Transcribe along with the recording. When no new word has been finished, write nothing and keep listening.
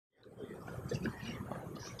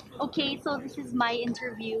Okay, so this is my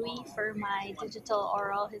interviewee for my digital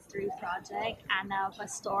oral history project, Anna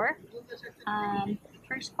Pastor.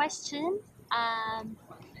 First question,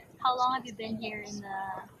 how long have you been here in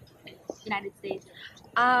the United States?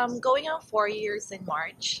 Going on 4 years in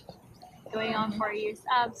March. Going on 4 years.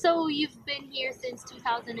 So you've been here since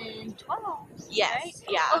 2012, Yes, right?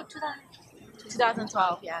 yeah. Oh, 2000.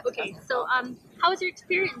 2012, yeah. Okay, so how was your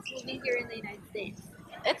experience moving here in the United States?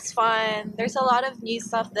 It's fun. There's a lot of new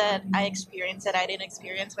stuff that I experienced that I didn't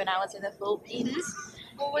experience when I was in the Philippines.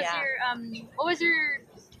 What was Yeah. your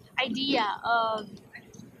idea of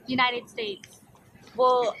United States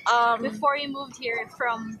Well, before you moved here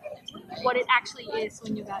from what it actually is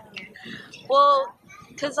when you got here? well,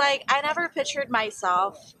 because like I never pictured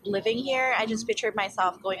myself living here. I just pictured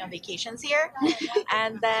myself going on vacations here,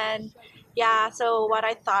 and then yeah. So what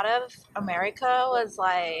I thought of America was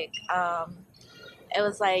like it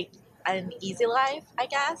was like an easy life, I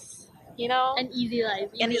guess. You know, An easy life.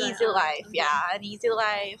 an easy life, Okay. yeah, an easy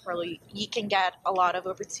life where you can get a lot of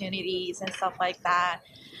opportunities and stuff like that.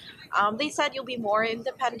 They said you'll be more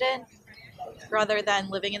independent rather than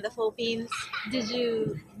living in the Philippines. Did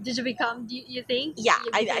you become? Do you think? Yeah,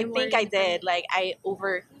 You I became more think I did. independent? Like I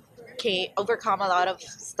overcome a lot of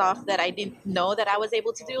stuff that I didn't know that I was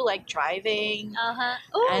able to do, like driving.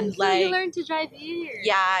 Oh, And so you like learned to drive here.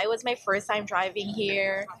 yeah, it was my first time driving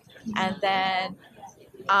here, and then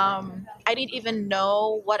I didn't even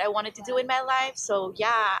know what I wanted to do in my life. So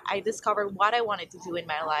yeah, I discovered what I wanted to do in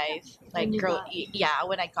my life, like When you got yeah,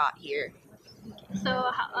 when I got here. So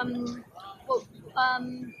what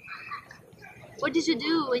what did you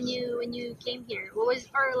do when you came here? What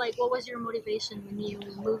was your motivation when you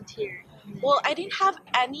moved here? Well, I didn't have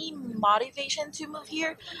any motivation to move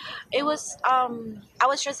here. It was I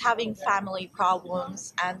was just having family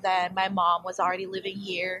problems, and then my mom was already living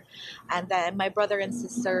here, and then my brother and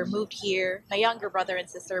sister moved here. My younger brother and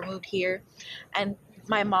sister moved here, and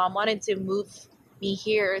my mom wanted to move me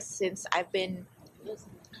here since I've been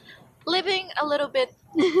living a little bit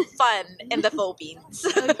fun in the Philippines.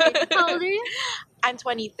 Okay. How old are you? I'm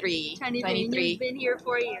 23. 23. And you've been here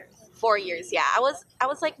 4 years. 4 years, yeah. I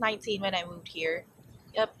was like 19 when I moved here.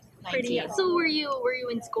 Yep, 19. Pretty. So were you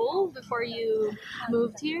in school before you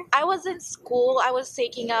moved here? I was in school. I was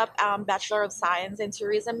taking up Bachelor of Science in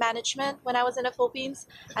Tourism Management when I was in the Philippines.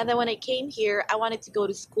 And then when I came here, I wanted to go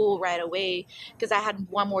to school right away because I had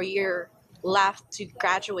one more year left to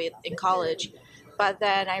graduate in college. But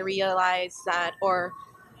then I realized that, or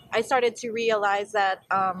I started to realize that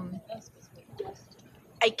I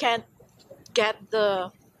can't get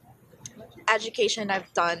the education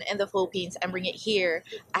I've done in the Philippines and bring it here.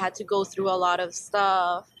 I had to go through a lot of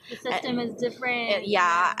stuff. The system is different.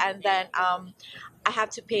 Yeah, and then I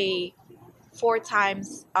have to pay 4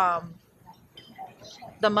 times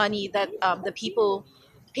the money that the people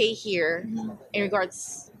pay here in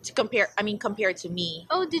regards to compared to me.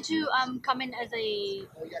 Oh, did you come in as a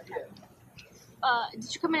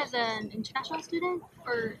did you come in as an international student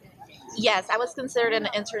or? Yes, I was considered an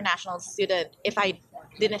international student if I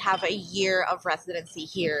didn't have a year of residency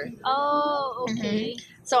here. Oh, okay.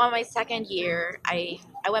 So on my second year, I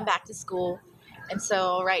went back to school, and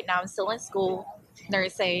so right now I'm still in school,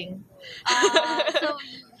 nursing.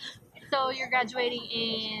 So you're graduating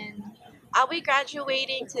in I'll be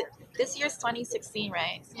graduating to this year's 2016,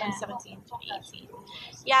 right? Yeah. 2017, 2018.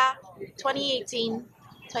 Yeah, 2018,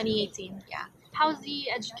 2018. Yeah. how's the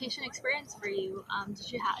education experience for you?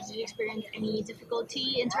 Did you experience any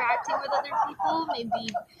difficulty interacting with other people? Maybe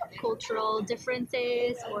cultural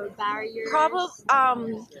differences or barriers?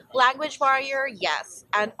 Probably language barrier, yes,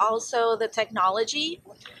 and also the technology.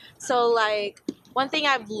 So like one thing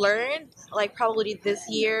I've learned, like probably this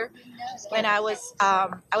year, when I was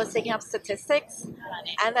taking up statistics,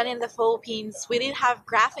 and then in the Philippines we didn't have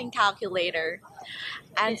graphing calculator,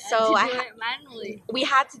 and so to do it manually. we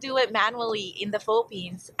had to do it manually in the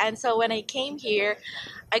Philippines. And so when I came here,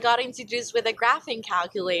 I got introduced with a graphing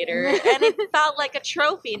calculator, and it felt like a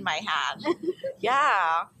trophy in my hand.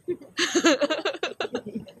 Yeah.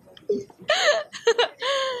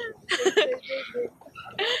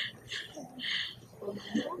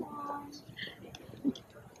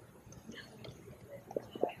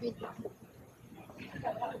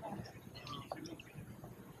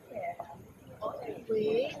 Wait.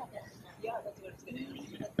 Wait.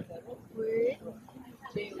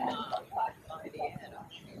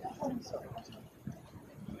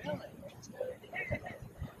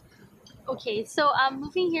 Okay, so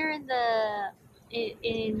moving here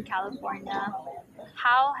in California,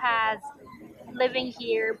 how has living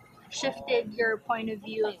here shifted your point of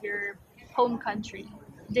view of your home country?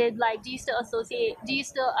 do you still associate? Do you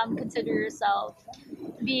still consider yourself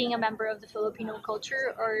being a member of the Filipino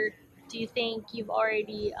culture, or do you think you've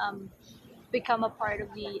already become a part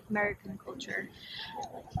of the American culture?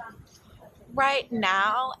 Right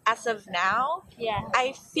now, as of now, Yeah,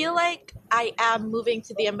 I feel like I am moving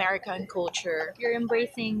to the American culture. you're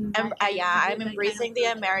embracing Yeah, I'm that kind embracing of the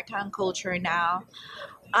culture. American culture now.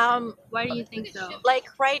 Um, Why do you think so? like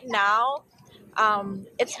right now,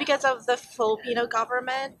 it's because of the Filipino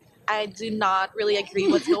government. I do not really agree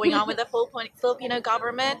what's going on with the Filipino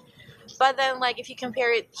government. But then, like, if you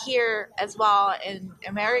compare it here as well in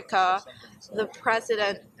America, the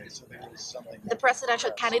president, the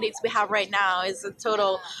presidential candidates we have right now is a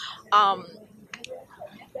total, um,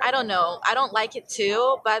 I don't know, I don't like it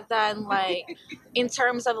too. But then, like, in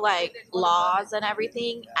terms of like laws and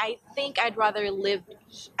everything, I think I'd rather live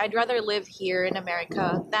here in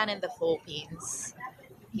America than in the Philippines. Are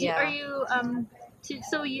Yeah. you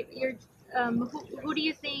so you're who do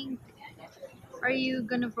you think are you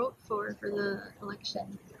gonna vote for the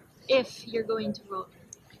election if you're going to vote?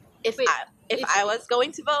 If Wait, I if I was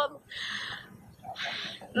going to vote,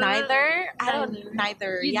 neither. I don't neither.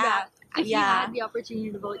 neither. You'd Yeah. if you Yeah. had the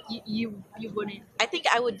opportunity to vote, you wouldn't. I think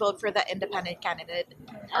I would vote for the independent candidate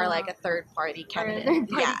or like a third party Or a candidate. third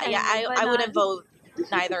party Yeah, yeah. candidate, but I not. wouldn't vote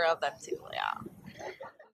neither of them too. Yeah.